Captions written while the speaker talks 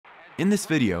In this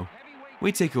video,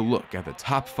 we take a look at the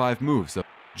top 5 moves of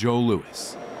Joe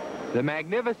Louis. The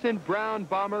magnificent brown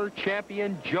bomber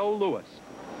champion Joe Louis,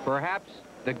 perhaps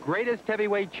the greatest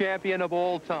heavyweight champion of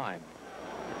all time.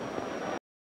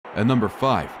 At number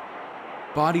 5,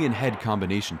 body and head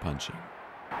combination punching.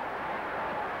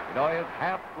 You know, he's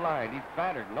half blind, he's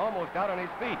battered and almost out on his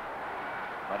feet.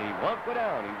 But he won't go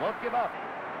down, he won't give up.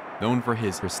 Known for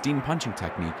his pristine punching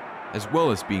technique, as well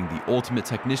as being the ultimate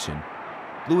technician,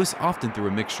 Louis often threw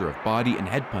a mixture of body and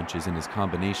head punches in his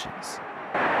combinations.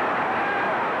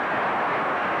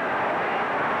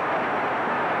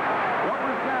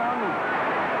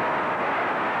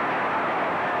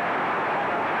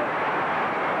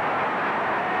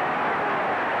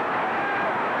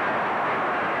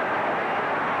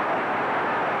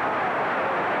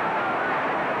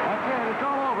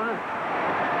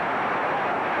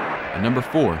 At number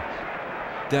 4,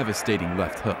 devastating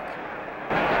left hook.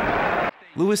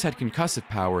 Louis had concussive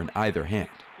power in either hand,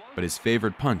 but his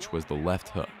favored punch was the left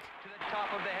hook. To the top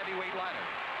of the heavyweight ladder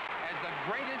as the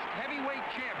greatest heavyweight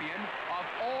champion of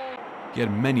all. He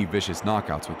had many vicious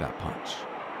knockouts with that punch.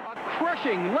 A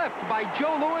crushing left by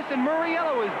Joe Louis, and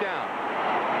Muriello is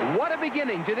down. What a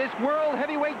beginning to this World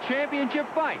Heavyweight Championship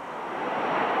fight.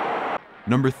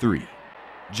 Number 3,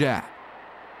 jab.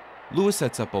 Louis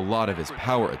sets up a lot of his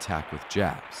power attack with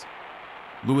jabs.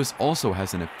 Louis also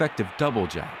has an effective double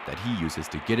jab that he uses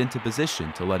to get into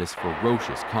position to let his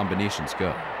ferocious combinations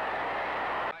go.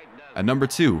 At number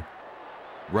 2,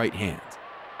 right hand.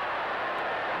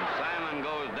 Simon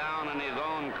goes down in his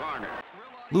own corner.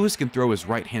 Louis can throw his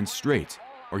right hand straight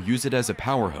or use it as a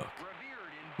power hook.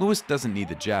 Louis doesn't need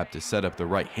the jab to set up the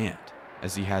right hand,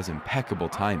 as he has impeccable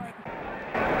timing.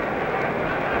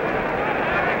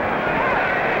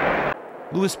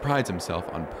 Louis prides himself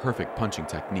on perfect punching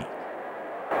technique.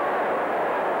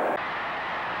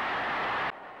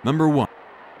 Number 1,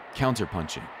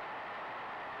 counterpunching.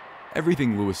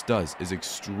 Everything Louis does is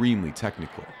extremely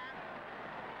technical.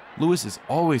 Louis is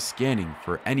always scanning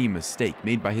for any mistake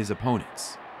made by his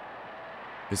opponents.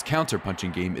 His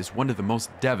counterpunching game is one of the most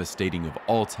devastating of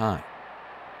all time.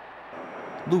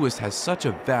 Louis has such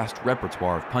a vast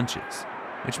repertoire of punches,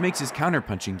 which makes his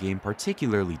counterpunching game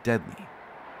particularly deadly.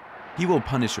 He will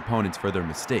punish opponents for their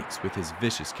mistakes with his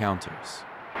vicious counters.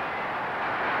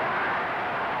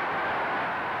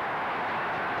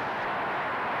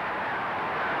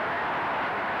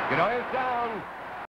 You know, he's down.